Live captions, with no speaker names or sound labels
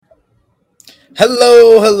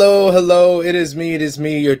Hello, hello, hello. It is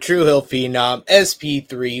me, your True Hill Phenom,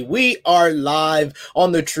 SP3. We are live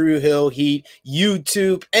on the True Hill Heat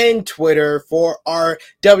YouTube and Twitter for our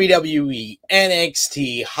WWE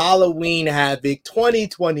NXT Halloween Havoc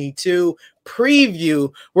 2022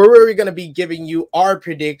 preview, where we're going to be giving you our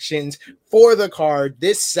predictions for the card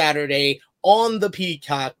this Saturday on the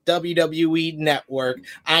Peacock WWE Network.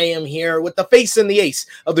 I am here with the face and the ace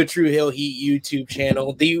of the True Hill Heat YouTube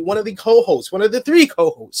channel, one of the co-hosts, one of the three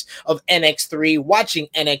co-hosts of NX3, watching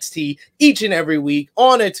NXT each and every week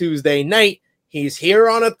on a Tuesday night. He's here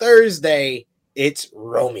on a Thursday. It's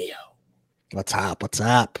Romeo. What's up? What's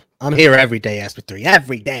up? I'm here every day, SP3.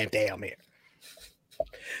 Every damn day I'm here.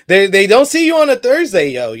 They don't see you on a Thursday,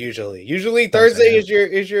 yo. Usually Thursday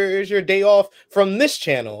is your day off from this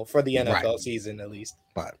channel for the NFL season, at least.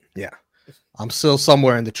 But yeah, I'm still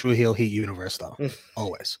somewhere in the True Hill Heat universe, though.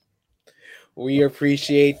 Always. We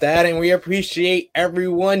appreciate that, and we appreciate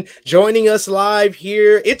everyone joining us live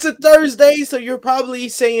here. It's a Thursday, so you're probably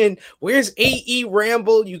saying, where's AE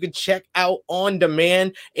Ramble? You can check out on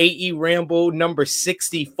demand AE Ramble number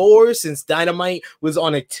 64, since Dynamite was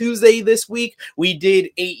on a Tuesday this week. We did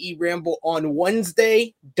AE Ramble on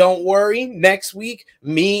Wednesday. Don't worry, next week,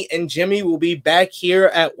 me and Jimmy will be back here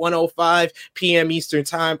at 1:05 p.m. Eastern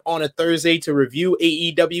Time on a Thursday to review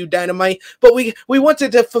AEW Dynamite, but we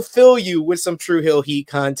wanted to fulfill you with some True Hill Heat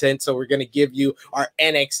content, so we're going to give you our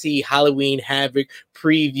NXT Halloween Havoc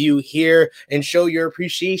preview here and show your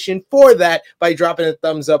appreciation for that by dropping a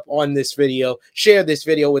thumbs up on this video. Share this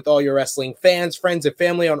video with all your wrestling fans, friends, and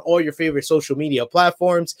family on all your favorite social media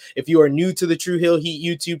platforms. If you are new to the True Hill Heat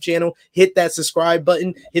YouTube channel, hit that subscribe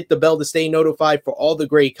button, hit the bell to stay notified for all the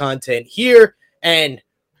great content here, and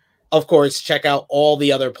of course, check out all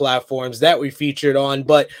the other platforms that we featured on.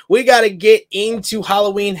 But we got to get into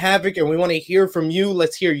Halloween Havoc, and we want to hear from you.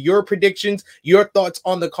 Let's hear your predictions, your thoughts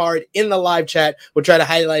on the card in the live chat. We'll try to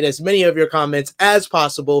highlight as many of your comments as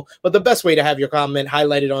possible, but the best way to have your comment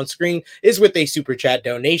highlighted on screen is with a super chat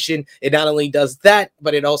donation. It not only does that,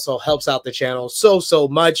 but it also helps out the channel so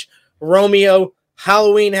much. Romeo,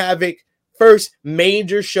 Halloween Havoc, first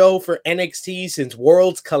major show for NXT since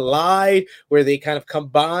Worlds Collide, where they kind of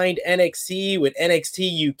combined NXT with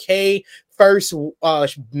NXT UK. First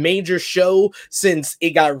major show since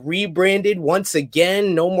it got rebranded once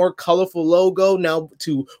again. No more colorful logo, now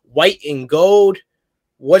to white and gold.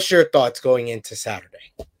 What's your thoughts going into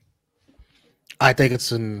Saturday? I think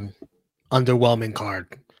it's an underwhelming card.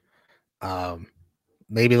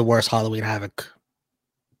 Maybe the worst Halloween Havoc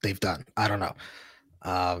they've done. I don't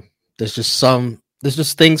know. There's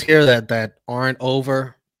just things here that aren't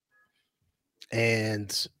over,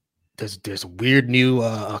 and there's a weird new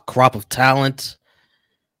crop of talent.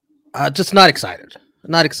 Just not excited.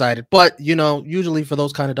 But usually for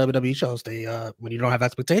those kind of WWE shows, they when you don't have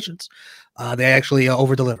expectations, they actually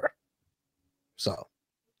over deliver. So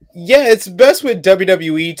yeah, it's best with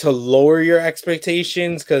WWE to lower your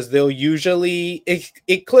expectations, because they'll usually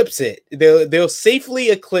eclipse it. They'll safely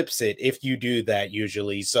eclipse it if you do that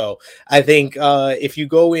usually. So I think if you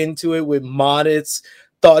go into it with modest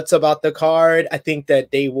thoughts about the card, I think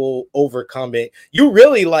that they will overcome it. You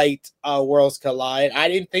really liked Worlds Collide. I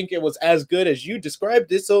didn't think it was as good as you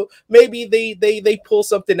described it, so maybe they pull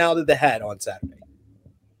something out of the hat on Saturday.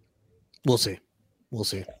 We'll see.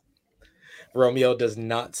 Romeo does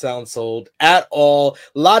not sound sold at all.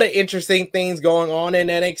 A lot of interesting things going on in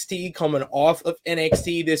NXT, coming off of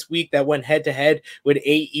NXT this week that went head-to-head with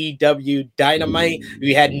AEW Dynamite.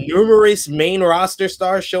 We had numerous main roster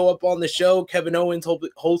stars show up on the show. Kevin Owens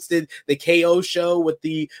hosted the KO show with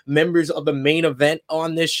the members of the main event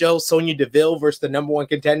on this show. Sonya Deville versus the number one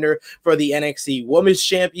contender for the NXT Women's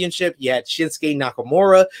Championship. You had Shinsuke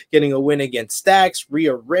Nakamura getting a win against Stax.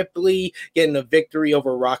 Rhea Ripley getting a victory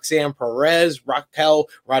over Roxanne Perez. Raquel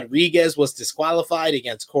Rodriguez was disqualified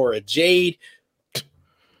against Cora Jade.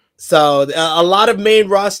 So a lot of main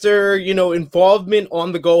roster, involvement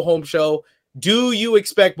on the Go Home show. Do you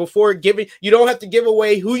expect, before giving, you don't have to give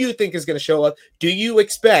away who you think is going to show up, do you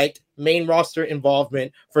expect main roster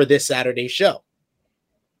involvement for this Saturday show?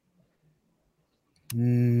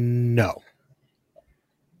 No.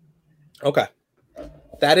 Okay.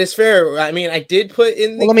 That is fair. I mean, I did put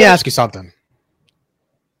in the... Well, let me ask you something.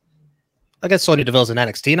 I guess Sonya Deville's in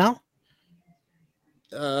NXT now.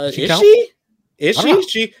 Is she? Is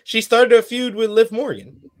she? She started a feud with Liv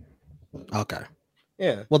Morgan. Okay.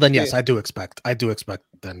 Yeah. Well, then yes, I do expect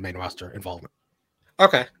then main roster involvement.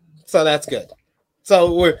 Okay, so that's good.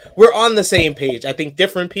 So we're on the same page. I think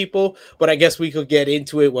different people, but I guess we could get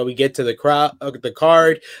into it when we get to the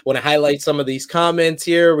card. Want to highlight some of these comments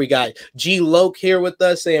here. We got G Loke here with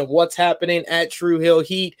us saying what's happening at True Hill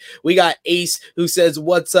Heat. We got Ace who says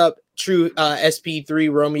what's up. True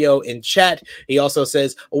SP3 Romeo in chat. He also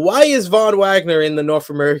says, why is Von Wagner in the North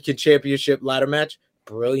American Championship ladder match?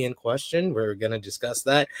 Brilliant question. We're going to discuss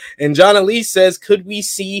that. And John Elise says, could we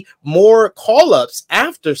see more call-ups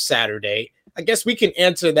after Saturday? I guess we can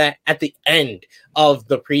answer that at the end of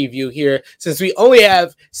the preview here. Since we only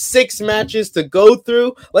have 6 matches to go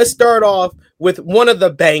through, let's start off with one of the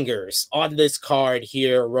bangers on this card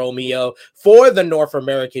here, Romeo, for the North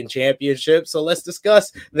American Championship. So let's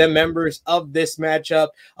discuss the members of this matchup.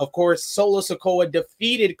 Of course, Solo Sikoa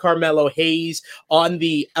defeated Carmelo Hayes on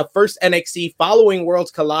the first NXT following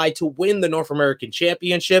Worlds Collide to win the North American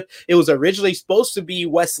Championship. It was originally supposed to be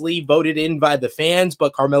Wes Lee voted in by the fans,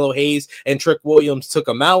 but Carmelo Hayes and Trick Williams took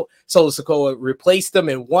him out. Solo Sikoa replaced them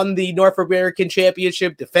and won the North American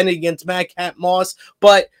Championship, defended against Madcap Moss,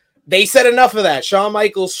 but they said enough of that. Shawn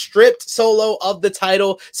Michaels stripped Solo of the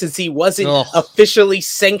title since he wasn't officially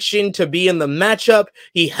sanctioned to be in the matchup.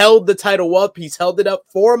 He held the title up. He's held it up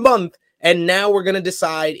for a month. And now we're going to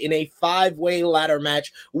decide in a 5-way ladder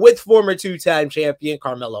match with former 2-time champion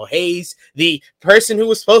Carmelo Hayes, the person who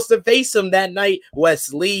was supposed to face him that night,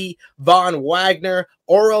 Wes Lee, Von Wagner,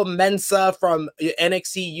 Oro Mensah from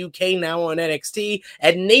NXT UK, now on NXT,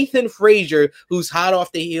 and Nathan Frazier, who's hot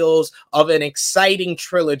off the heels of an exciting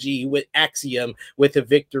trilogy with Axiom with a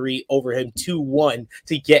victory over him 2-1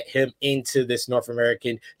 to get him into this North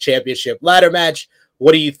American Championship ladder match.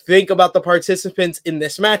 What do you think about the participants in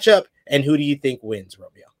this matchup, and who do you think wins,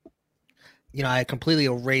 Romeo? You know, I completely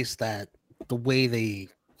erased the way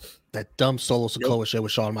that dumb Solo Sikoa shit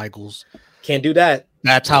with Shawn Michaels. Can't do that.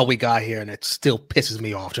 That's how we got here, and it still pisses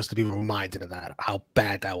me off just to be reminded of that, how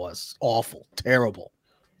bad that was. Awful, terrible.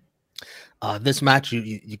 This match,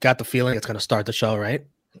 you got the feeling it's going to start the show, right?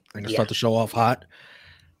 Going to start the show off hot.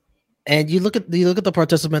 And you look at the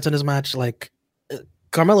participants in this match, like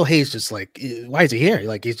Carmelo Hayes, just like, why is he here?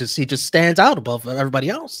 Like he just stands out above everybody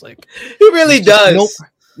else. Like he really does.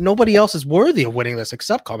 Nobody else is worthy of winning this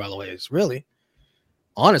except Carmelo Hayes, really.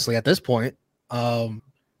 Honestly, at this point.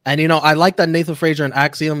 And you know, I like that Nathan Frazier and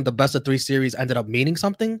Axiom, the best of 3 series, ended up meaning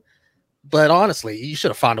something. But honestly, you should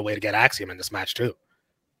have found a way to get Axiom in this match too,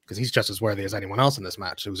 because he's just as worthy as anyone else in this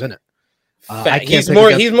match who's in it.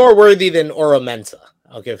 He's more worthy than Oro Mensah.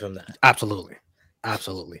 I'll give him that. Absolutely.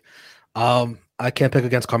 I can't pick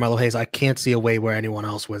against Carmelo Hayes. I can't see a way where anyone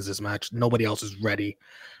else wins this match. Nobody else is ready.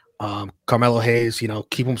 Carmelo Hayes, you know,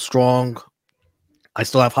 keep him strong. I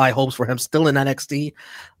still have high hopes for him still in NXT.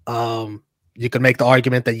 You could make the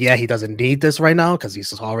argument that, yeah, he doesn't need this right now because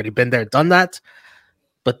he's already been there, done that.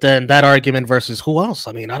 But then that argument versus who else?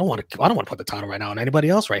 I mean, I don't want to put the title right now on anybody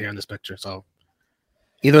else right here in this picture. So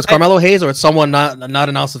either it's Carmelo Hayes or it's someone not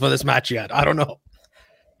announced for this match yet. I don't know.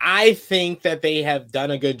 I think that they have done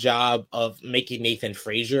a good job of making Nathan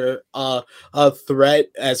Frazier a threat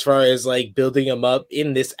as far as like building him up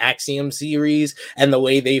in this Axiom series and the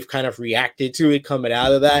way they've kind of reacted to it coming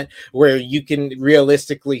out of that, where you can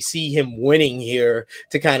realistically see him winning here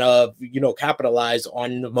to kind of, you know, capitalize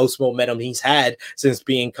on the most momentum he's had since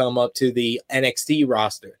being come up to the NXT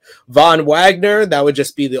roster. Von Wagner, that would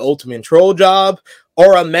just be the ultimate troll job.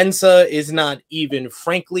 Oro Mensah is not even,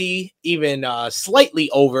 frankly, slightly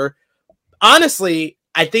over. Honestly,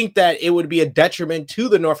 I think that it would be a detriment to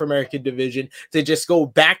the North American division to just go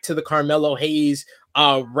back to the Carmelo Hayes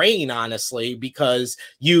reign, honestly, because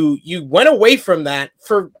you went away from that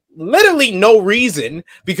for literally no reason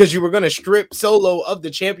because you were going to strip Solo of the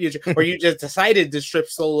championship, or you just decided to strip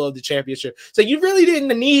Solo of the championship. So you really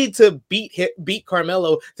didn't need to beat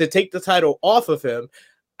Carmelo to take the title off of him.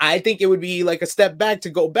 I think it would be like a step back to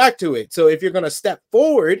go back to it. So if you're going to step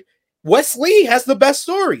forward, Wes Lee has the best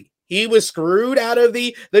story. He was screwed out of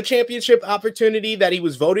the championship opportunity that he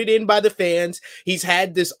was voted in by the fans. He's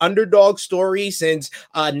had this underdog story since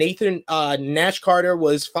Nathan Nash Carter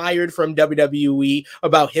was fired from WWE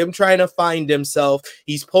about him trying to find himself.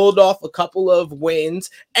 He's pulled off a couple of wins.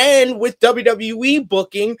 And with WWE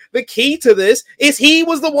booking, the key to this is he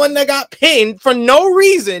was the one that got pinned for no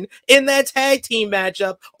reason in that tag team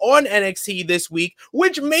matchup on NXT this week,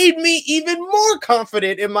 which made me even more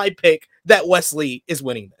confident in my pick that Wes Lee is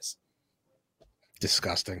winning this.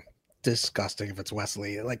 Disgusting if it's Wes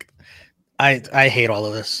Lee. Like I hate all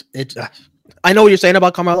of this. I know what you're saying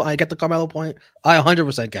about Carmelo. I get the Carmelo point. I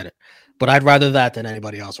 100% get it, but I'd rather that than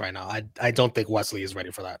anybody else right now. I don't think Wes Lee is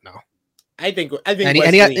ready for that now. I think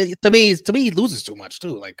to me he loses too much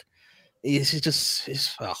too. Like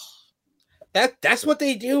he's That's what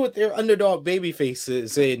they do with their underdog baby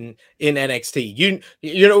faces in NXT.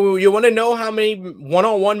 You want to know how many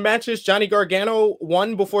one-on-one matches Johnny Gargano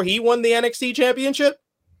won before he won the NXT championship?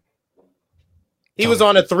 He was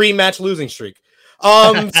on a 3-match losing streak.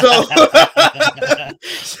 So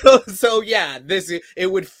yeah,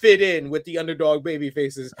 it would fit in with the underdog baby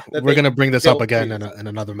faces. We're gonna bring this up again in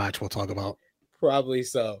another match we'll talk about. Probably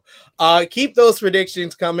so. Keep those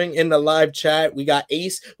predictions coming in the live chat. We got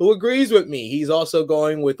Ace, who agrees with me. He's also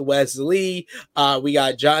going with Wes Lee. We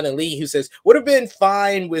got John and Lee, who says would have been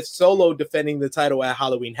fine with Solo defending the title at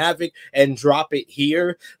Halloween Havoc and drop it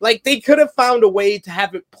here. Like, they could have found a way to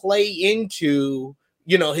have it play into,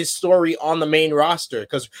 you know, his story on the main roster,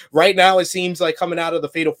 because right now it seems like, coming out of the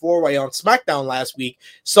Fatal 4-Way on SmackDown last week,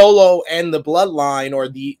 Solo and the Bloodline, or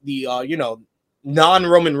the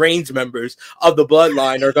non-Roman Reigns members of the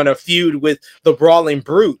Bloodline, are going to feud with the Brawling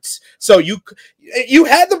Brutes. So you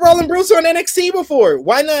had the Brawling Brutes on NXT before.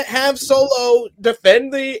 Why not have Solo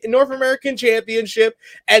defend the North American Championship,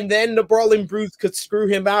 and then the Brawling Brutes could screw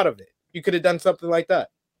him out of it? You could have done something like that.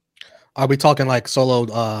 Are we talking like Solo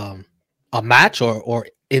a match, or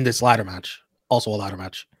in this ladder match? Also a ladder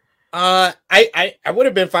match. I would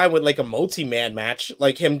have been fine with like a multi-man match,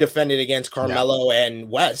 like him defending against Carmelo and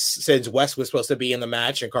Wes, since Wes was supposed to be in the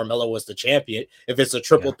match and Carmelo was the champion. If it's a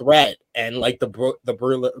triple threat, and like the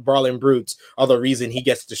Brawling Brutes are the reason he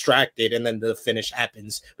gets distracted, and then the finish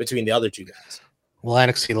happens between the other two guys. Well,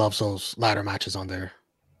 NXT loves those ladder matches on their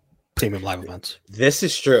premium live events. This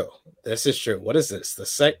is true. What is this?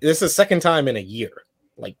 This is the second time in a year.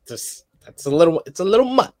 Like this, it's a little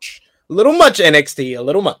much. A little much, NXT, a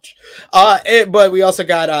little much. But we also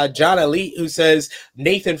got John Elite, who says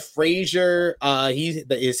Nathan Frazier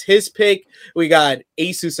is his pick. We got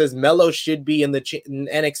Ace, who says Melo should be in the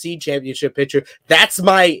NXT championship picture. That's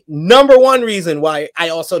my number one reason why I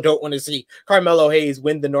also don't want to see Carmelo Hayes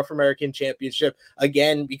win the North American Championship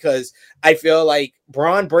again, because I feel like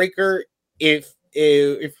Braun Breaker, if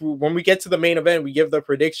when we get to the main event, we give the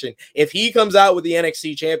prediction. If he comes out with the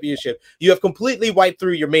NXT championship, you have completely wiped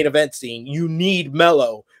through your main event scene. You need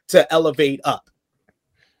Melo to elevate up.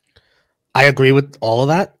 I agree with all of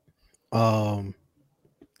that. The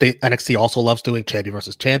NXT also loves doing champion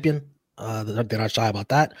versus champion. They're not shy about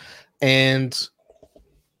that. And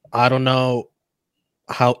I don't know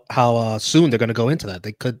how soon they're going to go into that.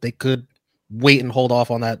 They could wait and hold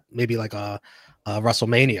off on that, maybe like a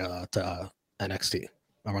WrestleMania to NXT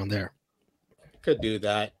around there. Could do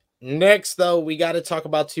that. Next, though, we got to talk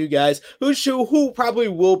about two guys who probably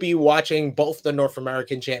will be watching both the North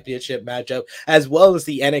American Championship matchup as well as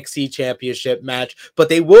the NXT Championship match, but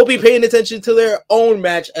they will be paying attention to their own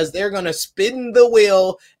match, as they're going to spin the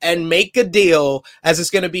wheel and make a deal, as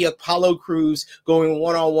it's going to be Apollo Crews going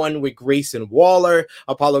one-on-one with Grayson Waller.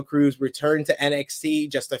 Apollo Crews returned to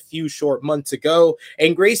NXT just a few short months ago,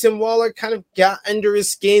 and Grayson Waller kind of got under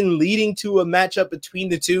his skin, leading to a matchup between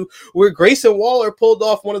the two, where Grayson Waller pulled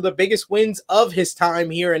off one of the biggest wins of his time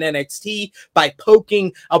here in NXT by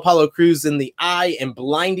poking Apollo Crews in the eye and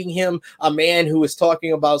blinding him, a man who was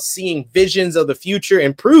talking about seeing visions of the future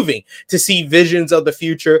and proving to see visions of the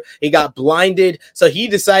future. He got blinded, so he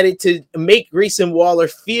decided to make Grayson Waller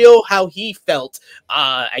feel how he felt,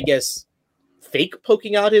 I guess, fake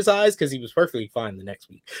poking out his eyes, because he was perfectly fine the next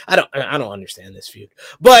week. I don't understand this feud.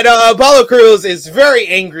 But Apollo Crews is very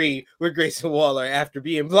angry with Grayson Waller after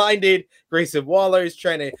being blinded. Grayson Waller is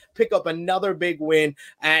trying to pick up another big win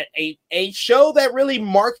at a show that really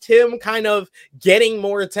marked him kind of getting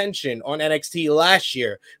more attention on NXT last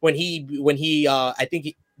year, when he I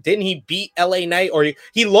think didn't he beat LA Knight, or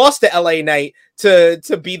he lost to LA Knight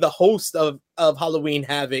to be the host of Halloween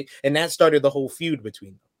Havoc, and that started the whole feud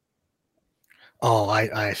between them. Oh,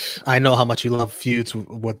 I know how much you love feuds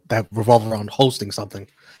that revolve around hosting something.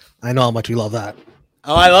 I know how much you love that.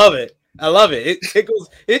 Oh, I love it.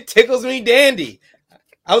 It tickles me dandy.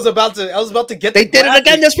 I was about to get. They did it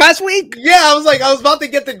again this past week. Yeah, I was about to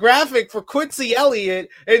get the graphic for Quincy Elliott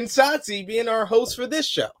and Shotzi being our host for this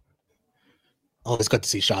show. Oh, it's good to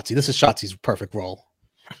see Shotzi. This is Shotzi's perfect role.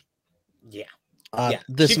 Yeah.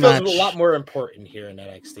 This she match feels a lot more important here in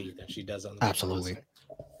NXT than she does on the absolutely.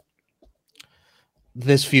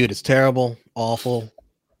 This feud is terrible, awful.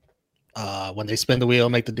 When they spin the wheel,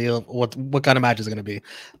 make the deal. What kind of match is it going to be?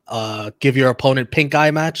 Give your opponent pink eye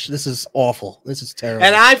match. This is awful. This is terrible.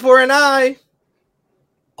 An eye for an eye.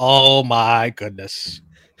 Oh my goodness,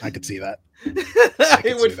 I could see that.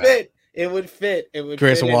 It would fit. It would fit.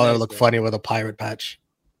 Grayson Waller look funny with a pirate patch,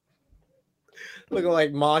 looking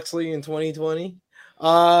like Moxley in 2020.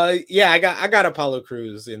 Yeah, I got Apollo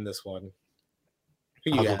Crews in this one.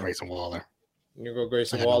 I'll go Grayson Waller. You go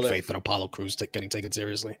Grayson I got no Waller. faith in Apollo Crews getting taken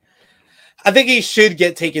seriously. I think he should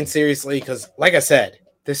get taken seriously because, like I said,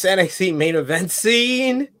 this NXT main event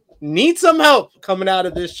scene needs some help coming out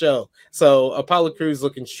of this show. So Apollo Crews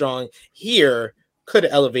looking strong here could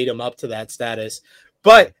elevate him up to that status.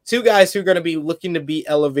 But two guys who are going to be looking to be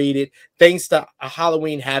elevated thanks to a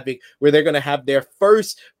Halloween Havoc, where they're going to have their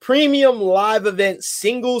first premium live event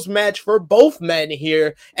singles match for both men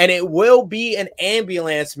here. And it will be an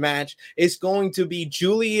ambulance match. It's going to be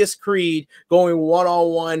Julius Creed going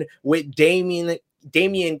one-on-one with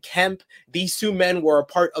Damian Kemp. These two men were a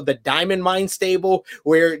part of the Diamond Mine stable,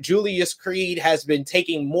 where Julius Creed has been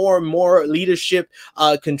taking more and more leadership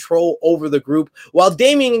control over the group, while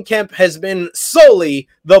Damian Kemp has been solely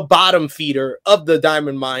the bottom feeder of the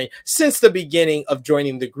Diamond Mine since the beginning of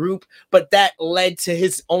joining the group. But that led to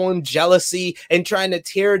his own jealousy and trying to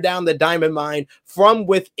tear down the Diamond Mine from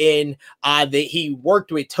within. That he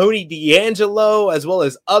worked with Tony D'Angelo as well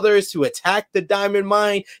as others to attack the Diamond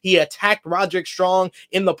Mine. He attacked Roderick Strong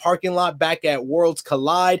in the parking lot back at Worlds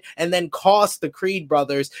Collide, and then cost the Creed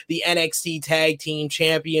brothers the NXT Tag Team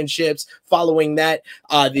Championships. Following that,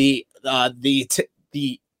 the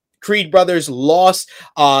Creed brothers lost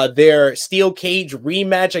their steel cage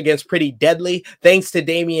rematch against Pretty Deadly, thanks to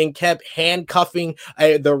Damian Kemp handcuffing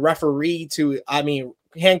the referee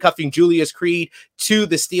handcuffing Julius Creed to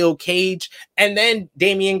the steel cage. And then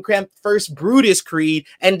Damian Kemp first Brutus Creed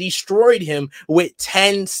and destroyed him with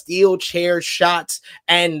 10 steel chair shots.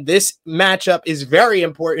 And this matchup is very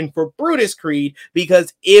important for Brutus Creed,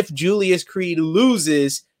 because if Julius Creed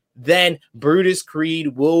loses, then Brutus Creed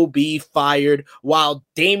will be fired, while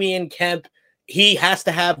Damian Kemp, he has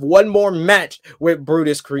to have one more match with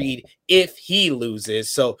Brutus Creed if he loses.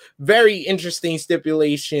 So very interesting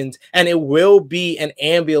stipulations, and it will be an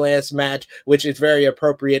ambulance match, which is very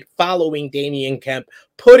appropriate following Damian Kemp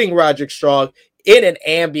putting Roderick Strong in an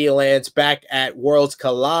ambulance back at Worlds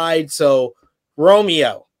Collide. So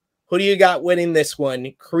Romeo, who do you got winning this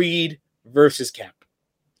one? Creed versus Kemp.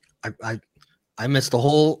 I missed the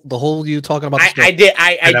whole you talking about. I did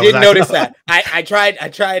notice that. I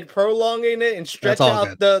tried prolonging it and stretch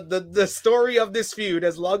out the story of this feud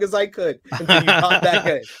as long as I could until you popped back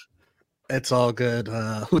in. It's all good.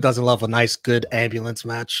 Who doesn't love a nice, good ambulance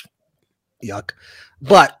match? Yuck.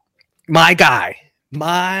 But my guy,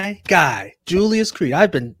 Julius Creed.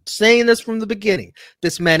 I've been saying this from the beginning.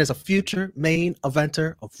 This man is a future main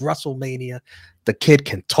eventer of WrestleMania. The kid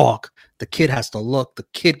can talk. The kid has to look. The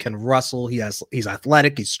kid can wrestle. He's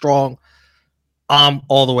athletic. He's strong. I'm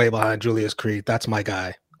all the way behind Julius Creed. That's my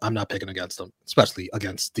guy. I'm not picking against him, especially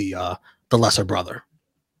against the lesser brother.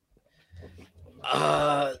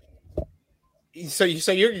 So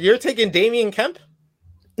you're taking Damian Kemp?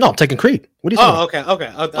 No, I'm taking Creed. What are you saying? Okay.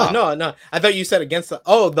 No. I thought you said against the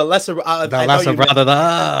lesser brother.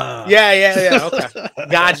 Yeah. Okay,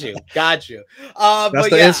 got you. That's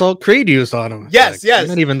the insult Creed used on him. Yes. You're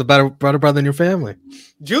not even the better brother in your family.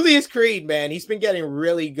 Julius Creed, man, he's been getting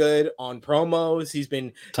really good on promos.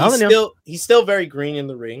 He's still very green in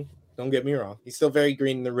the ring. Don't get me wrong. He's still very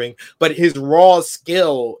green in the ring, but his raw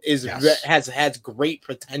skill has great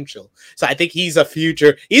potential. So I think he's a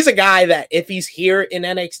future. He's a guy that if he's here in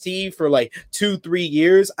NXT for like 2-3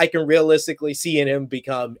 years, I can realistically see him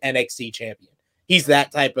become NXT champion. He's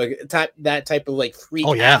that type of like freak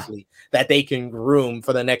athlete that they can groom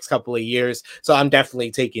for the next couple of years. So I'm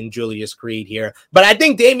definitely taking Julius Creed here. But I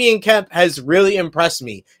think Damian Kemp has really impressed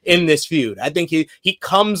me in this feud. I think he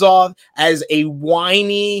comes off as a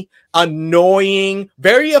whiny, annoying,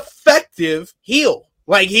 very effective heel.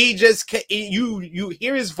 Like he just, you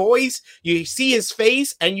hear his voice, you see his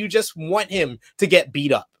face, and you just want him to get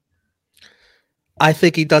beat up. I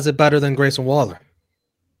think he does it better than Grayson Waller.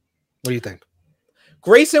 What do you think?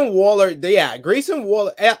 Grayson Waller. Damian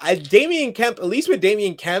Kemp, at least with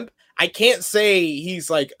Damian Kemp, I can't say he's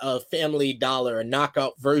like a Family Dollar, a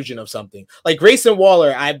knockout version of something. Like Grayson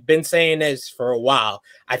Waller, I've been saying this for a while.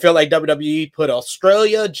 I feel like WWE put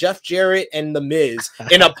Australia, Jeff Jarrett, and The Miz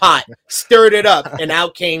in a pot, stirred it up, and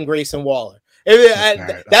out came Grayson Waller.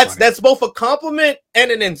 That's both a compliment and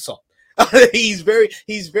an insult. He's very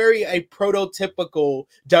a prototypical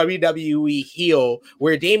WWE heel,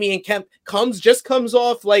 where Damian Kemp comes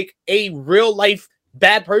off like a real life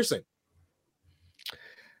bad person.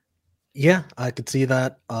 Yeah, I could see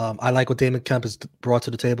that. I like what Damian Kemp has brought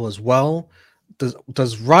to the table as well.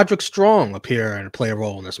 Does Roderick Strong appear and play a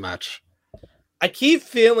role in this match? I keep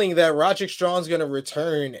feeling that Roderick Strong's going to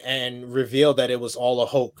return and reveal that it was all a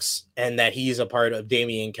hoax and that he's a part of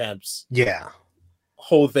Damian Kemp's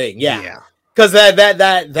whole thing. Because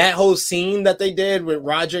that whole scene that they did with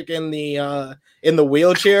Roderick in the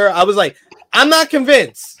wheelchair, I was like, I'm not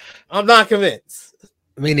convinced. I'm not convinced.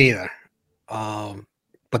 Me neither.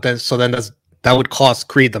 But then that would cost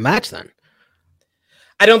Creed the match then?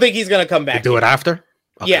 I don't think he's gonna come back. Do it after?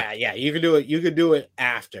 Okay. Yeah, you can do it. You could do it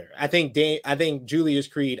after. I think Julius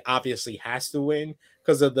Creed obviously has to win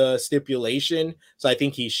because of the stipulation. So I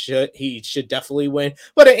think he should definitely win.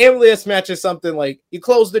 But an ambulance match is something like you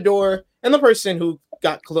close the door and the person who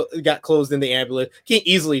got closed in the ambulance can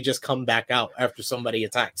easily just come back out after somebody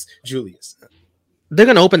attacks Julius. They're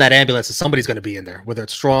gonna open that ambulance and somebody's gonna be in there, whether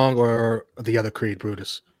it's Strong or the other Creed,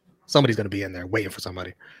 Brutus. Somebody's gonna be in there waiting for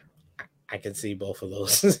somebody. I can see both of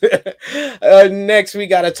those. Next, we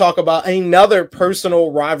got to talk about another personal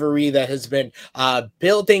rivalry that has been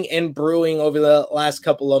building and brewing over the last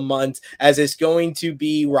couple of months, as it's going to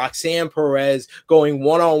be Roxanne Perez going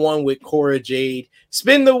one-on-one with Cora Jade.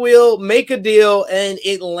 Spin the wheel, make a deal, and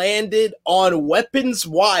it landed on Weapons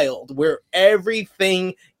Wild, where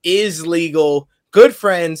everything is legal. Good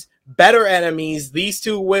friends, better enemies. These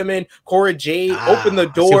two women, Cora Jade, opened the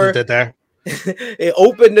door. I see what they did there. It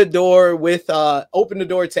opened the door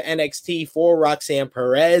to NXT for Roxanne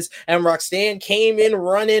Perez, and Roxanne came in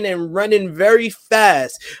running very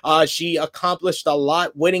fast. She accomplished a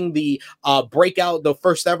lot, winning the the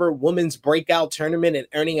first ever women's breakout tournament and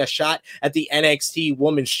earning a shot at the NXT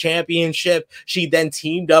Women's Championship. She then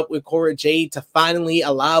teamed up with Cora Jade to finally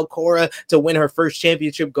allow Cora to win her first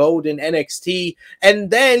championship gold in NXT, and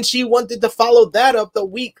then she wanted to follow that up the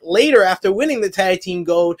week later after winning the tag team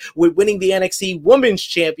gold with winning the NXT Women's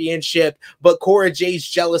Championship, but Cora Jade's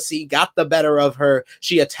jealousy got the better of her.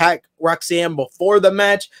 She attacked Roxanne before the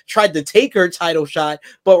match, tried to take her title shot,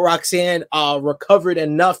 but Roxanne recovered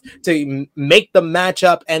enough to make the match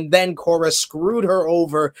up, and then Cora screwed her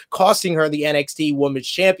over, costing her the NXT Women's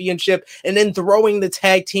Championship, and then throwing the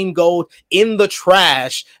tag team gold in the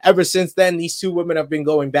trash. Ever since then, these two women have been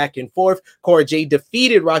going back and forth. Cora Jade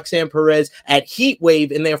defeated Roxanne Perez at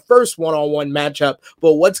Heatwave in their first one-on-one matchup,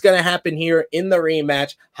 but what's going to happen here in the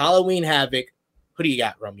rematch, Halloween Havoc? Who do you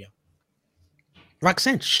got, Romeo?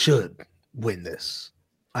 Roxanne should win this.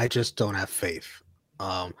 I just don't have faith.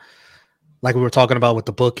 Like we were talking about with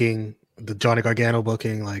the booking, the Johnny Gargano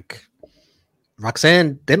booking, like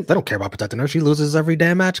Roxanne, they don't care about protecting her. She loses every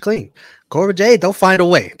damn match clean. Cora Jade, they'll find a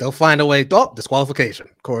way. Oh, disqualification.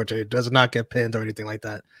 Cora Jade does not get pinned or anything like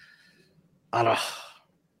that.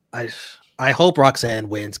 I hope Roxanne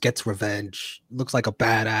wins, gets revenge, looks like a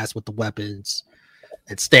badass with the weapons,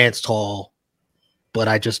 and stands tall. But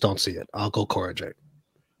I just don't see it. I'll go Cora Jade.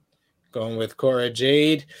 Going with Cora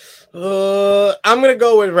Jade. I'm going to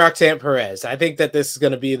go with Roxanne Perez. I think that this is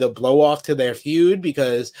going to be the blow off to their feud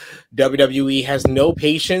because WWE has no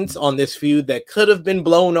patience on this feud that could have been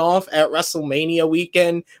blown off at WrestleMania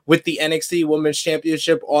weekend with the NXT Women's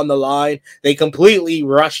Championship on the line. They completely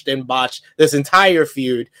rushed and botched this entire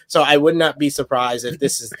feud. So I would not be surprised if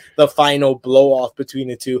this is the final blow off between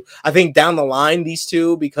the two. I think down the line, these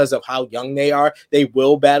two, because of how young they are, they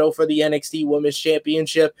will battle for the NXT Women's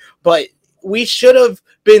Championship. But we should have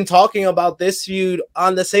been talking about this feud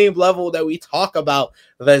on the same level that we talk about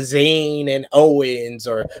the Zayn and Owens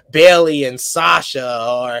or Bayley and Sasha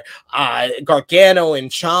or Gargano and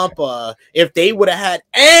Ciampa if they would have had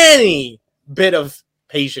any bit of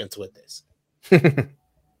patience with this.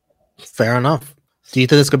 Fair enough. Do you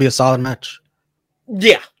think this could be a solid match?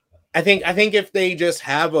 Yeah. I think if they just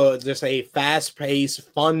have a fast-paced,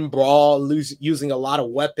 fun brawl, using a lot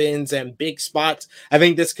of weapons and big spots, I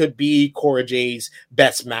think this could be Cora Jade's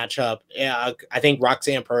best matchup. I think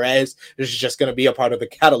Roxanne Perez is just going to be a part of the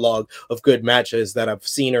catalog of good matches that I've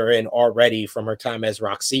seen her in already from her time as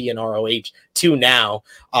Roxy in ROH to now.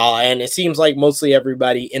 And it seems like mostly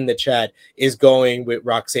everybody in the chat is going with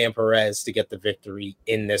Roxanne Perez to get the victory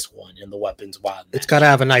in this one in the Weapons Wild match. It's got to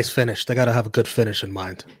have a nice finish. They got to have a good finish in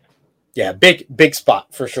mind. Yeah, big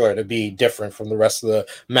spot for sure to be different from the rest of the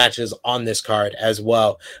matches on this card as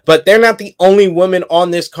well. But they're not the only women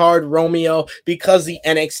on this card, Romeo, because the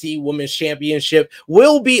NXT Women's Championship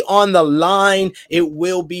will be on the line. It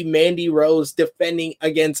will be Mandy Rose defending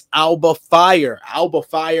against Alba Fire. Alba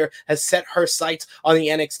Fire has set her sights on the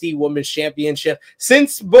NXT Women's Championship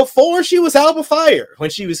since before she was Alba Fire. When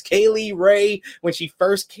she was Kaylee Ray, when she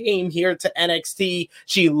first came here to NXT,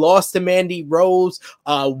 she lost to Mandy Rose,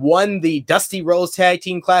 won the Dusty Rose Tag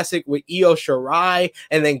Team Classic with Io Shirai,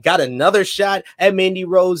 and then got another shot at Mandy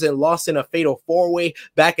Rose and lost in a fatal four-way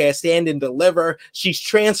back at Stand and Deliver. She's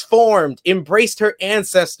transformed, embraced her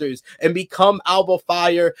ancestors, and become Alba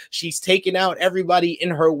Fire. She's taken out everybody in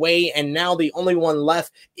her way, and now the only one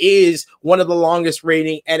left is one of the longest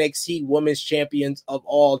reigning NXT Women's Champions of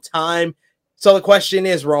all time. So the question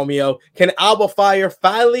is, Romeo, can Alba Fire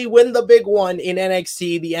finally win the big one in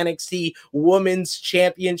NXT, the NXT Women's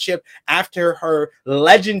Championship, after her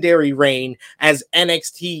legendary reign as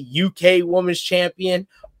NXT UK Women's Champion?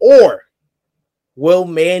 Or will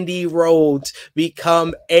Mandy Rhodes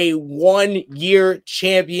become a 1-year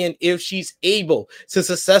champion if she's able to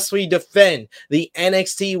successfully defend the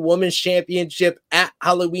NXT Women's Championship at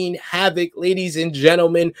Halloween Havoc? Ladies and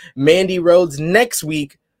gentlemen, Mandy Rhodes next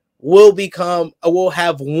week will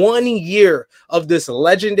have 1 year of this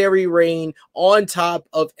legendary reign on top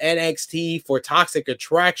of NXT for Toxic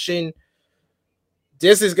Attraction.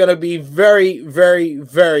 This is going to be very, very,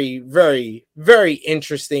 very, very, very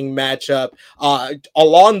interesting matchup.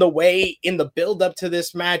 Along the way, in the build-up to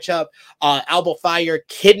this matchup, Alba Fire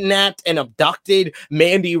kidnapped and abducted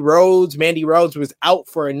Mandy Rhodes. Mandy Rhodes was out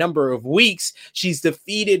for a number of weeks. She's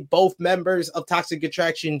defeated both members of Toxic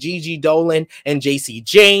Attraction, Gigi Dolan and JC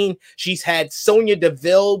Jane. She's had Sonya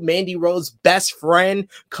Deville, Mandy Rhodes' best friend,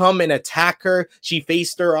 come and attack her. She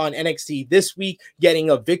faced her on NXT this week, getting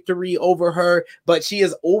a victory over her, but she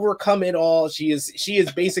has overcome it all. She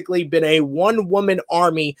has basically been a one-woman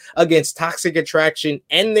army against Toxic Attraction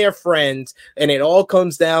and their friends, and it all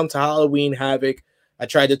comes down to Halloween Havoc. I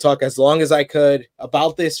tried to talk as long as I could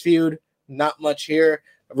about this feud. Not much here.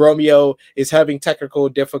 Romeo is having technical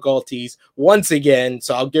difficulties once again,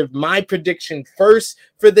 so I'll give my prediction first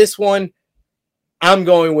for this one. I'm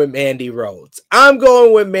going with Mandy Rhodes. I'm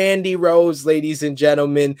going with Mandy Rhodes, ladies and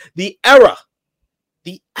gentlemen. The era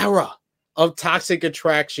of Toxic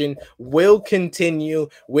Attraction will continue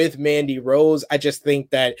with Mandy Rose. I just think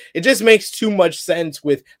that it just makes too much sense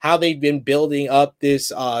with how they've been building up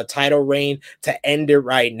this title reign to end it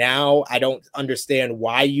right now. I don't understand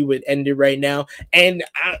why you would end it right now. And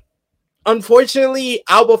unfortunately,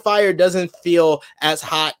 Alba Fire doesn't feel as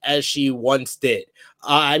hot as she once did.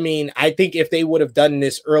 I mean, I think if they would have done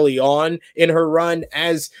this early on in her run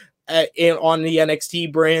as on the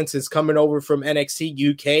NXT brand, since coming over from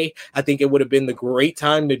NXT UK, I think it would have been the great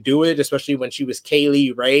time to do it, especially when she was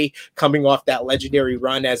Kaylee Ray coming off that legendary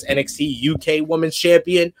run as NXT UK Women's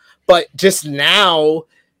Champion. But just now,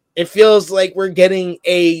 it feels like we're getting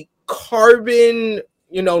a carbon,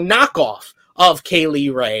 knockoff of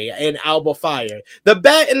Kaylee Ray and Alba Fire. The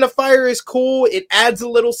Bat and the Fire is cool. It adds a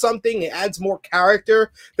little something. It adds more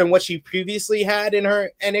character than what she previously had in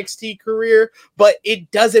her NXT career, but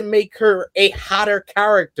it doesn't make her a hotter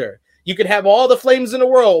character. You could have all the flames in the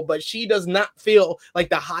world, but she does not feel like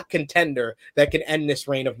the hot contender that can end this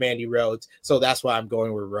reign of Mandy Rhodes. So that's why I'm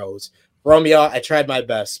going with Rose. Romeo, I tried my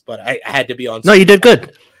best, but I had to be on. No, you did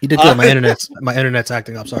good. You did good. My internet's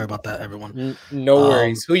acting up. Sorry about that, everyone. No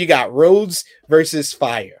worries. Who you got? Rhodes versus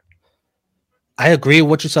Fire. I agree with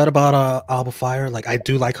what you said about Alba Fire. Like, I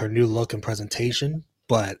do like her new look and presentation,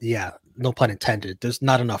 but yeah, no pun intended. There's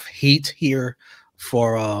not enough heat here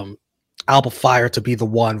for Alba Fire to be the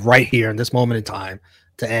one right here in this moment in time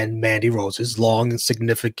to end Mandy Rose's long and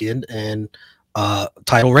significant and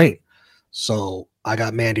title reign. So I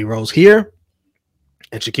got Mandy Rose here,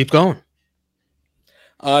 and she keeps going.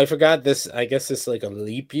 I forgot this. I guess it's like a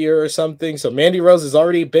leap year or something. So Mandy Rose has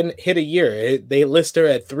already been hit a year. They list her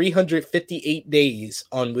at 358 days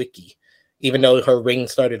on Wiki, even though her reign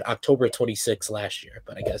started October 26 last year.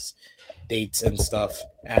 But I guess dates and stuff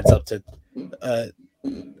adds up to. It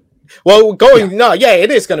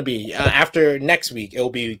is going to be after next week.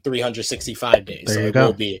 It'll be 365 days. There so you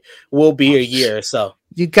go. Will be a year. So.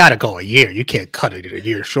 You gotta go a year. You can't cut it a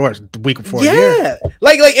year short. The week before a year. Yeah,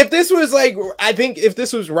 like if this was I think if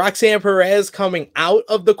this was Roxanne Perez coming out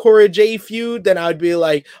of the Cora J feud, then I'd be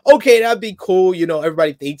like, okay, that'd be cool.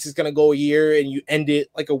 Everybody thinks it's gonna go a year, and you end it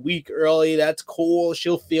like a week early. That's cool.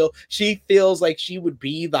 She feels like she would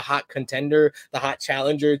be the hot contender, the hot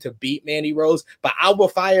challenger to beat Mandy Rose. But Alba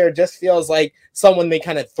Fire just feels like someone they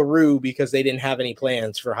kind of threw because they didn't have any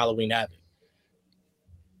plans for Halloween Havoc.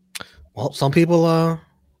 Well, some people,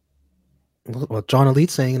 John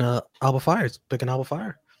Elite saying Alba Fire is picking Alba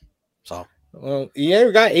Fire. So, well, yeah,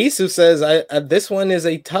 we got Ace who says this one is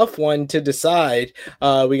a tough one to decide.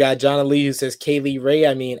 We got John Elite who says Kaylee Ray,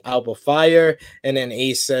 Alba Fire, and then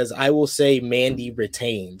Ace says I will say Mandy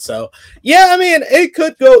retained. So, yeah, it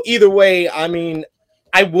could go either way.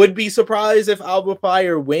 I would be surprised if Alba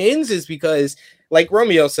Fire wins, is because, like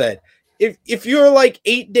Romeo said, if you're like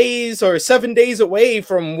 8 days or 7 days away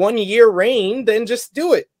from 1 year reign, then just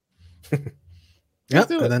do it. Yeah,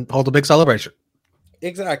 and then hold a big celebration.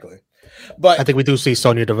 Exactly. But I think we do see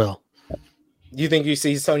Sonya Deville. You think you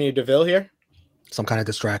see Sonya Deville here? Some kind of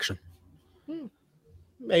distraction.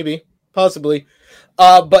 Maybe. Possibly.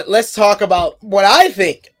 But let's talk about what I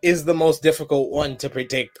think is the most difficult one to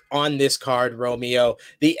predict on this card, Romeo.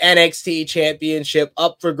 The NXT Championship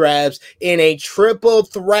up for grabs in a triple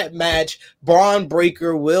threat match. Bron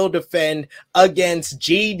Breakker will defend against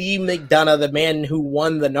JD McDonough, the man who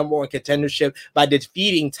won the number one contendership by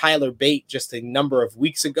defeating Tyler Bate just a number of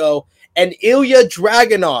weeks ago. And Ilya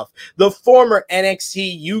Dragunov, the former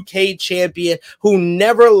NXT UK champion who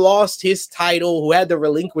never lost his title, who had to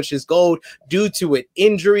relinquish his gold due to an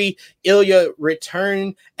injury. Ilya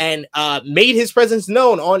returned and made his presence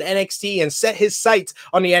known on NXT and set his sights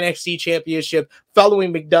on the NXT championship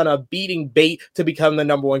following McDonough beating Bate to become the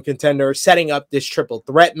number one contender, setting up this triple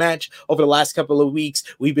threat match. Over the last couple of weeks,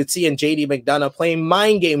 we've been seeing JD McDonough playing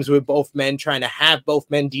mind games with both men, trying to have both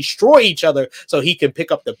men destroy each other so he can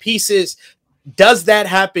pick up the pieces. Does that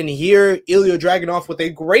happen here? Ilya Dragunov with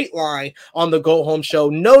a great line on the Go Home Show,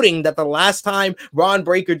 noting that the last time Bron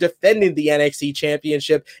Breakker defended the NXT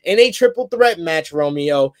Championship in a triple threat match,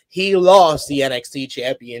 Romeo, he lost the NXT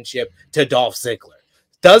Championship to Dolph Ziggler.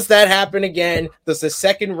 Does that happen again? Does the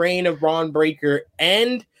second reign of Bron Breakker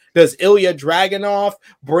end? Does Ilya Dragunov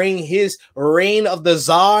bring his reign of the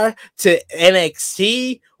Tsar to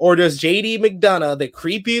NXT? Or does JD McDonough, the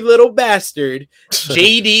creepy little bastard,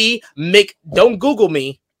 don't Google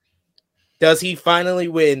me, does he finally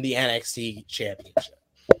win the NXT championship?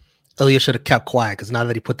 Ilya should have kept quiet, because now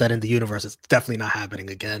that he put that in the universe, it's definitely not happening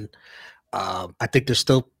again. I think they're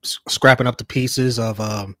still scrapping up the pieces of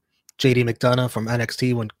JD McDonough from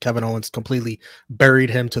NXT when Kevin Owens completely buried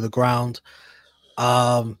him to the ground.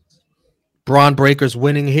 Bron Breakker's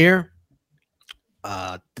winning here.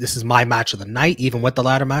 This is my match of the night, even with the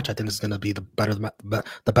ladder match. I think this is going to be the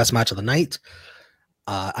best match of the night.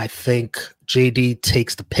 I think JD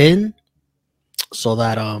takes the pin so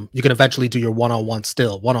that you can eventually do your one-on-one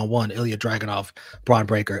still. One-on-one, Ilya Dragunov, Bron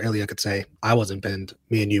Breakker. Ilya could say, I wasn't pinned.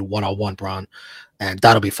 Me and you, one-on-one, Bron. And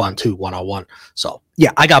that'll be fun too, one-on-one. So,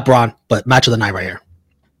 yeah, I got Bron, but match of the night right here.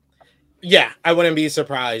 Yeah, I wouldn't be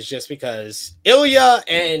surprised just because Ilya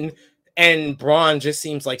and Bron just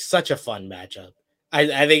seems like such a fun matchup.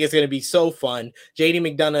 I think it's going to be so fun.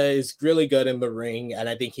 JD McDonough is really good in the ring, and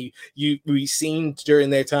I think we've seen during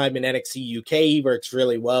their time in NXT UK, he works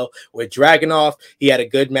really well with Dragunov. He had a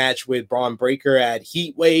good match with Bron Breakker at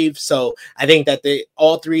Heat Wave, so I think that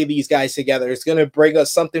all three of these guys together is going to bring us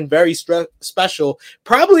something very special,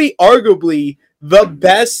 probably arguably the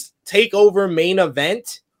best TakeOver main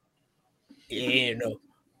event in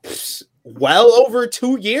well over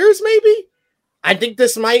 2 years, maybe. I think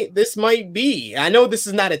this might be. I know this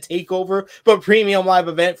is not a takeover, but premium live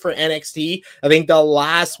event for NXT. I think the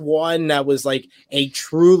last one that was like a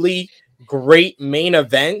truly great main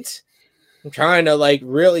event. I'm trying to like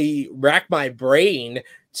really rack my brain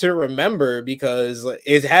to remember because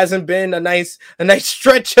it hasn't been a nice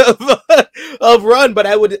stretch of run. But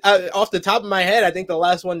I would off the top of my head, I think the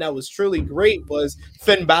last one that was truly great was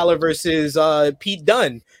Finn Balor versus Pete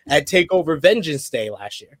Dunne at TakeOver Vengeance Day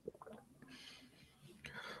last year.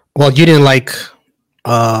 Well, you didn't like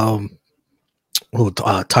Tyler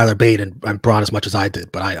Bate and Bron as much as I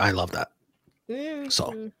did, but I love that.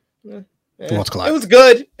 So, it was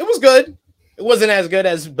good. It was good. It wasn't as good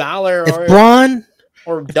as Balor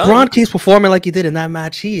if Bron keeps performing like he did in that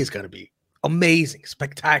match, he is going to be amazing,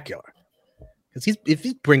 spectacular. Because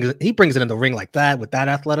he brings it in the ring like that with that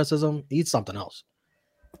athleticism, he's something else.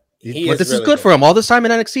 But this is good for him. All this time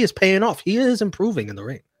in NXT is paying off. He is improving in the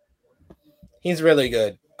ring. He's really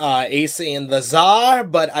good. AC and the Tsar,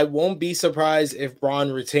 but I won't be surprised if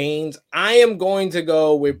Bron retains. I am going to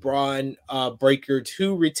go with Bron Breakker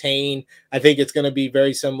to retain. I think it's going to be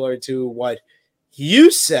very similar to what you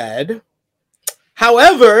said.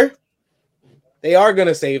 However, they are going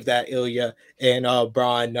to save that Ilya and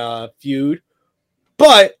Bron feud,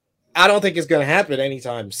 but I don't think it's going to happen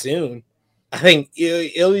anytime soon. I think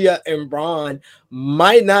Ilya and Bron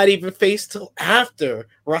might not even face till after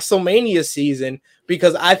WrestleMania season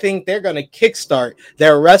because I think they're going to kickstart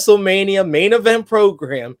their WrestleMania main event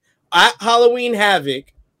program at Halloween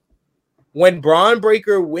Havoc when Bron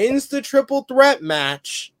Breakker wins the triple threat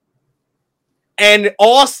match and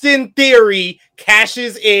Austin Theory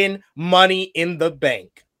cashes in Money in the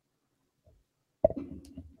Bank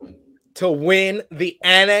to win the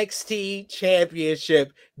NXT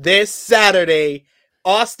Championship this Saturday.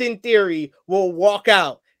 Austin Theory will walk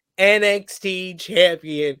out NXT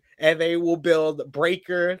champion, and they will build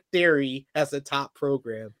Breakker Theory as the top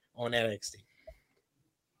program on NXT.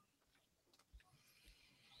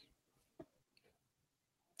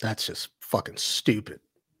 That's just fucking stupid.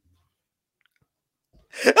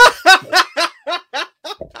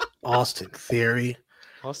 Austin Theory.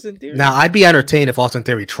 Austin Theory. Now, I'd be entertained if Austin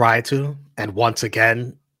Theory tried to, and once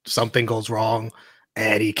again something goes wrong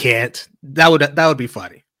and he can't. That would be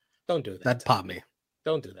funny. Don't do that. That'd pop me.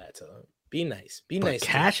 Don't do that to him. Be nice. Be But nice.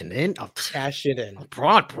 cashing in, Cash it in. a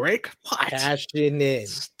broad break. What? Cashing in.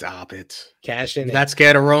 Stop it. Cashing You in. that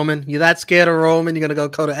scared of Roman? You that scared of Roman? You're gonna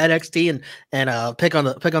go to NXT and pick on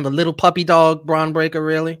the little puppy dog Braun Breaker?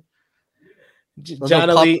 Really? John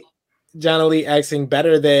Ali acting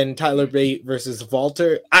better than Tyler Bate versus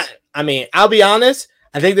Walter. I mean, I'll be honest.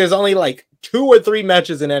 I think there's only like 2 or 3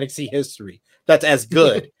 matches in NXT history that's as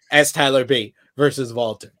good as Tyler Bate versus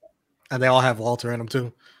Walter. And they all have Walter in them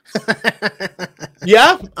too.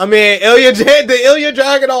 Yeah, I mean, the Ilya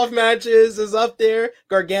Dragunov matches is up there.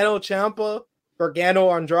 Gargano Ciampa, Gargano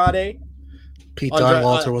Andrade, Pete Dunne,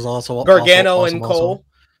 Walter was also Gargano awesome and Cole. also.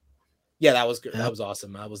 Yeah, that was good. Yep. That was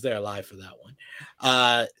awesome. I was there live for that one.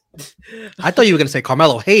 I thought you were gonna say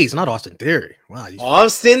Carmelo Hayes, not Austin Theory. Wow,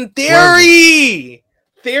 Austin Theory.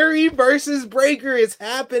 Theory versus Breaker is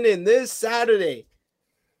happening this Saturday.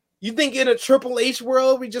 You think in a Triple H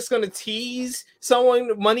world we're just gonna tease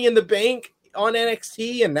someone Money in the Bank on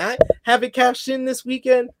NXT and not have it cashed in this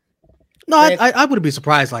weekend? No, I wouldn't be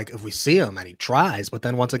surprised like if we see him and he tries, but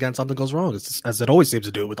then once again something goes wrong, as it always seems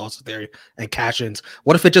to do with Austin Theory and cash-ins.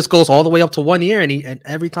 What if it just goes all the way up to 1 year and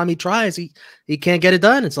every time he tries, he can't get it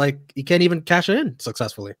done? It's like he can't even cash in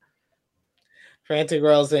successfully. Frantic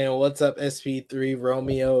Girl saying, "What's up, SP3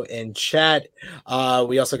 Romeo and chat?"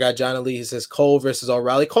 We also got John Ali. He says Cole versus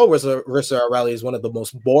O'Reilly. Cole versus O'Reilly is one of the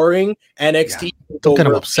most boring NXT. Don't get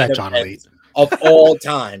him upset, John Ali. Of all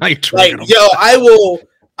time. Like, yo,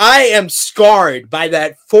 I am scarred by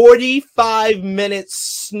that 45-minute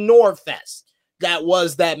snore fest that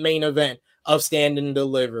was that main event of Stand and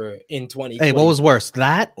Deliver in 2020. Hey, what was worse,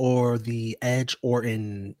 that or the Edge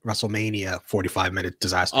Orton WrestleMania 45-minute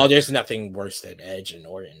disaster? Oh, there's nothing worse than Edge and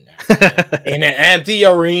Orton. In an empty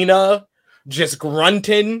arena, just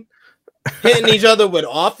grunting, hitting each other with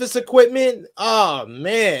office equipment. Oh,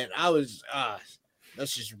 man,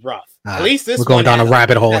 that's just rough. At least this we're going down a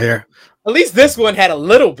rabbit hole here. At least this one had a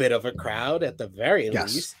little bit of a crowd at the very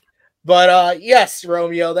least. But yes,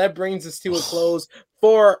 Romeo, that brings us to a close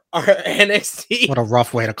for our NXT. What a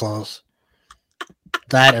rough way to close.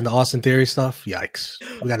 That and the Austin Theory stuff. Yikes.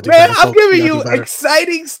 We gotta do Man, better. I'm giving you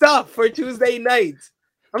exciting stuff for Tuesday nights.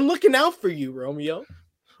 I'm looking out for you, Romeo.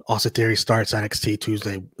 Austin Theory starts NXT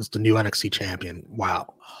Tuesday. It's the new NXT champion.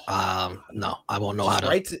 Wow. No, I won't know how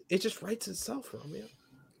to. It just writes itself, Romeo.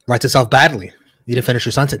 Writes itself badly. You didn't finish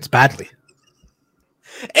your sentence. Badly.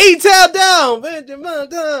 A-Town down, Benjamin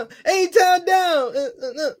down. A-Town down.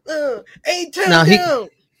 A-Town down.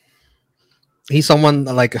 He's someone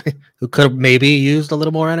like who could have maybe used a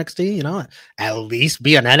little more NXT, you know, at least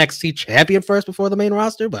be an NXT champion first before the main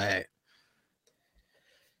roster. But hey.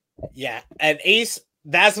 Yeah, and Ace,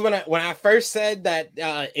 that's when I first said that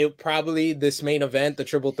this main event, the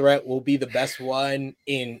triple threat, will be the best one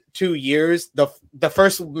in 2 years. The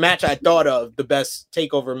first match I thought of, the best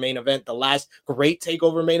takeover main event, the last great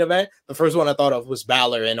takeover main event, the first one I thought of was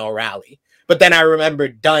Balor and O'Reilly. But then I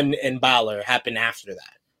remembered Dunn and Balor happened after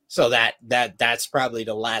that. So that's probably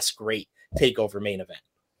the last great takeover main event.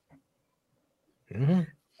 Mm-hmm.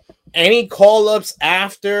 Any call-ups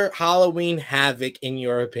after Halloween Havoc, in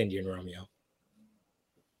your opinion, Romeo?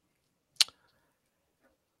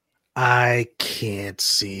 I can't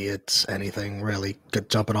see it. Anything really good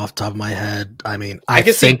jumping off the top of my head. I mean, I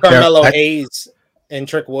can see Carmelo Hayes and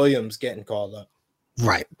Trick Williams getting called up.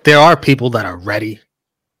 Right. There are people that are ready,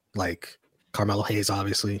 like Carmelo Hayes,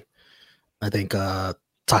 obviously. I think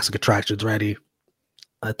Toxic Attraction's ready.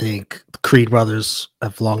 I think the Creed brothers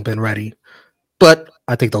have long been ready. But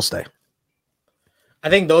I think they'll stay. I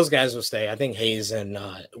think those guys will stay. I think Hayes and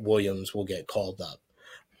Williams will get called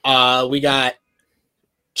up. We got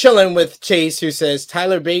Chilling with Chase, who says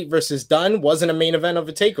Tyler Bate versus Dunn wasn't a main event of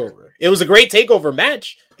a takeover. It was a great takeover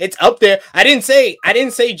match. It's up there. I didn't say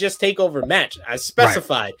just takeover match. I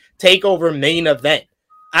specified takeover main event.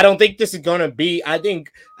 I don't think this is gonna be. I think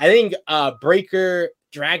Breaker,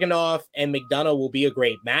 Dragunov, and McDonough will be a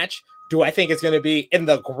great match. Do I think it's gonna be in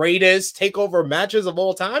the greatest takeover matches of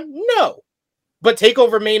all time? No. But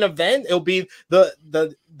takeover main event, it'll be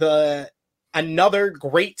the another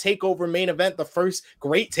great takeover main event, the first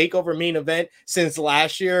great takeover main event since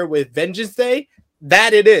last year with Vengeance Day.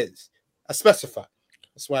 That it is. I specified.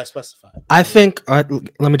 That's why I specified. I think. Let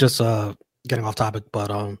me just getting off topic,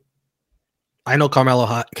 but I know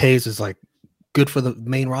Carmelo Hayes is like good for the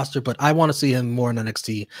main roster, but I want to see him more in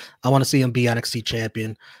NXT. I want to see him be NXT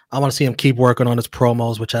champion. I want to see him keep working on his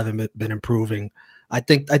promos, which haven't been improving. I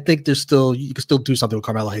think there's still, you can still do something with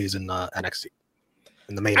Carmelo Hayes in NXT.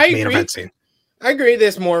 in the main agree. event scene. I agree.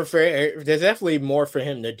 There's definitely more for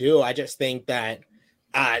him to do. I just think that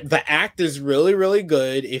the act is really, really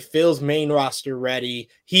good. It feels main roster ready.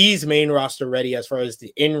 He's main roster ready as far as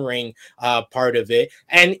the in-ring part of it.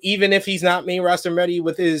 And even if he's not main roster ready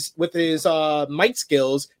with his mic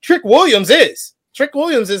skills, Trick Williams is. Trick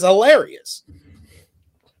Williams is hilarious.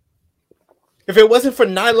 If it wasn't for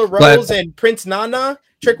Nyla Rose and Prince Nana,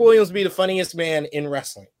 Trick Williams would be the funniest man in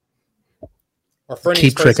wrestling. Or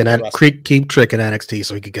keep tricking NXT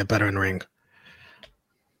so he could get better in the ring.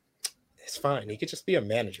 It's fine. He could just be a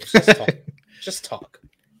manager. Just talk. Just talk.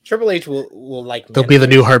 Triple H will like. They'll be the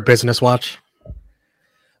new Hurt Business Watch.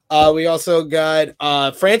 We also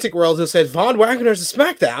got Frantic World who said Von Wagner's a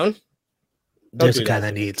SmackDown. There's a guy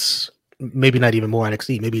that needs maybe not even more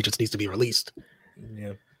NXT. Maybe he just needs to be released.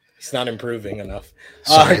 Yeah. He's not improving enough.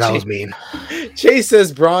 Sorry, that was mean. Chase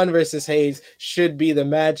says Braun versus Hayes should be the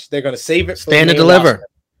match. They're going to save it. Stand and deliver. Roster.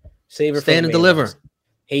 Save it. Stand and deliver. Roster.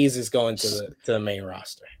 Hayes is going to the main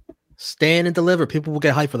roster. Stand and deliver. People will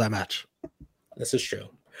get hyped for that match. This is true.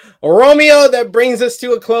 Romeo, that brings us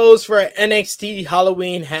to a close for NXT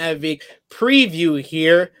Halloween Havoc preview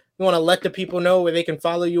here. You want to let the people know where they can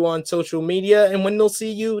follow you on social media and when they'll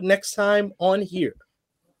see you next time on here.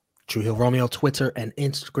 True Heel Romeo, Twitter and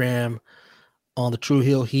Instagram, on the True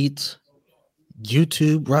Heel Heat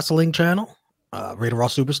YouTube wrestling channel, Rated Raw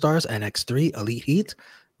Superstars, NX3, Elite Heat,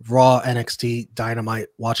 Raw, NXT, Dynamite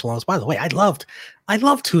watch-alongs. By the way, I loved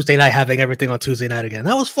Tuesday night, having everything on Tuesday night again.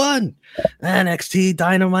 That was fun. NXT,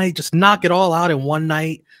 Dynamite, just knock it all out in one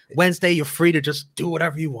night. Wednesday, you're free to just do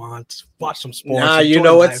whatever you want. Watch some sports. Nah, you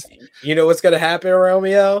know what's gonna happen,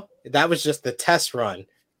 Romeo? That was just the test run.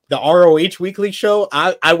 The ROH weekly show,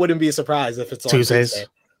 I wouldn't be surprised if it's on Tuesdays. Tuesday.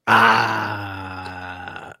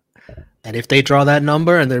 And if they draw that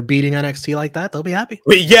number and they're beating NXT like that, they'll be happy.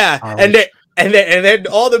 Yeah, and then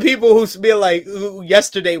all the people who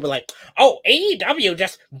yesterday were like, "Oh, AEW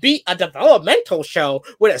just beat a developmental show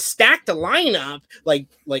with a stacked lineup." Like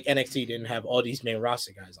NXT didn't have all these main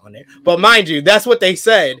roster guys on there, but mind you, that's what they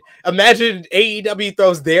said. Imagine AEW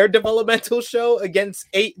throws their developmental show against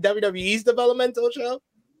WWE's developmental show.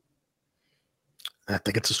 I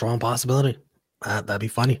think it's a strong possibility. That'd be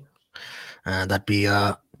funny. That'd be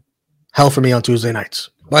hell for me on Tuesday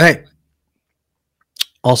nights. But hey,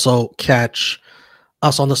 also catch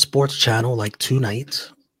us on the sports channel like tonight.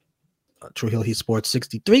 True Heel Heat Sports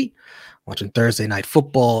 63. Watching Thursday Night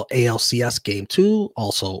Football, ALCS Game 2.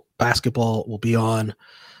 Also, basketball will be on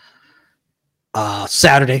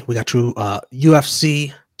Saturday. We got True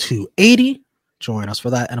UFC 280. Join us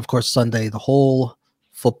for that. And, of course, Sunday, the whole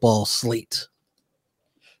football slate.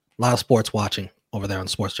 A lot of sports watching over there on the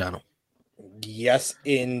sports channel. Yes,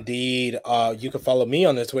 indeed. You can follow me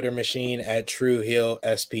on the Twitter machine at True Heel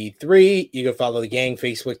SP3. You can follow the gang,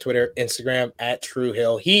 Facebook, Twitter, Instagram at True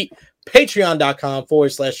Heel Heat.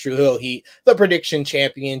 Patreon.com/True Heel Heat. The Prediction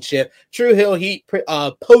Championship. True Heel Heat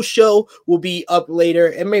post show will be up later,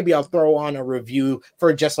 and maybe I'll throw on a review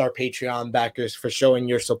for just our Patreon backers for showing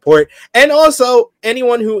your support. And also,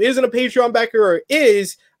 anyone who isn't a Patreon backer or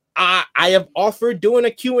is, I have offered doing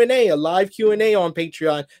a live Q&A on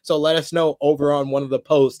Patreon. So let us know over on one of the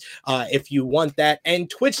posts if you want that. And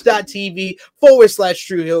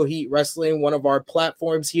twitch.tv/True Heel Heat Wrestling, one of our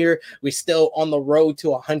platforms here. We're still on the road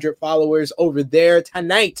to 100 followers over there.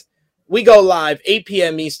 Tonight, we go live 8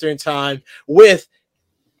 p.m. Eastern time with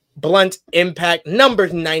Blunt Impact number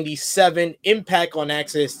 97, Impact on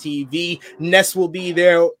Access TV. Ness will be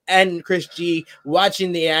there and Chris G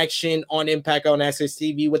watching the action on Impact on Access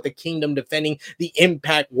TV with the Kingdom defending the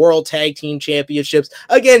Impact World Tag Team Championships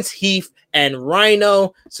against Heath and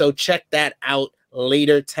Rhino. So check that out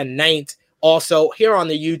later tonight. Also, here on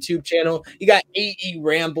the YouTube channel, you got AE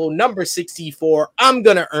Ramble number 64. I'm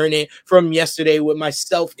going to earn it from yesterday with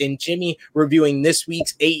myself and Jimmy reviewing this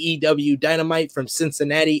week's AEW Dynamite from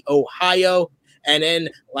Cincinnati, Ohio. And then,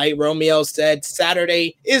 like Romeo said,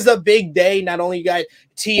 Saturday is a big day. Not only you got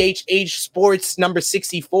THH Sports number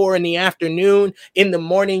 64 in the afternoon. In the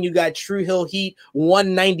morning, you got True Heel Heat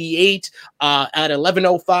 198 at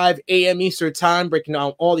 11:05 a.m. Eastern time, breaking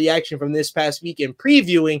down all the action from this past week and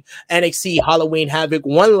previewing NXT Halloween Havoc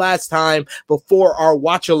one last time before our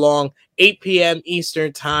watch along 8 p.m.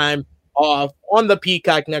 Eastern time. On the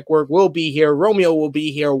Peacock Network. We'll be here. Romeo will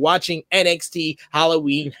be here watching NXT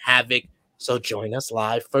Halloween Havoc. So join us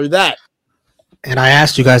live for that. And I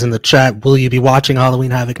asked you guys in the chat, will you be watching Halloween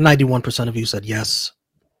Havoc? 91% of you said yes.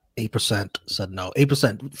 8% said no.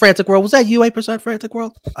 8%. Frantic World, was that you, 8% Frantic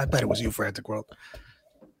World? I bet it was you, Frantic World.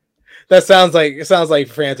 That sounds like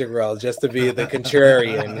Frantic World just to be the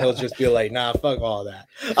contrarian. He'll just be like, nah, fuck all that.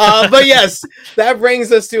 But yes, that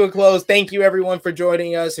brings us to a close. Thank you everyone for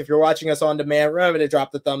joining us. If you're watching us on demand, remember to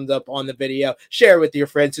drop the thumbs up on the video, share with your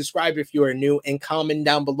friends, subscribe if you are new, and comment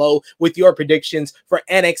down below with your predictions for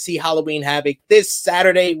NXT Halloween Havoc this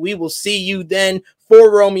Saturday. We will see you then. For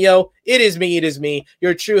Romeo, it is me,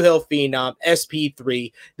 your True Hill Phenom,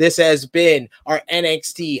 SP3. This has been our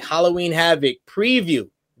NXT Halloween Havoc preview.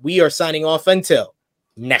 We are signing off until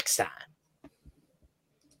next time.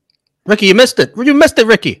 Ricky, you missed it. You missed it,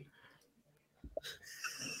 Ricky.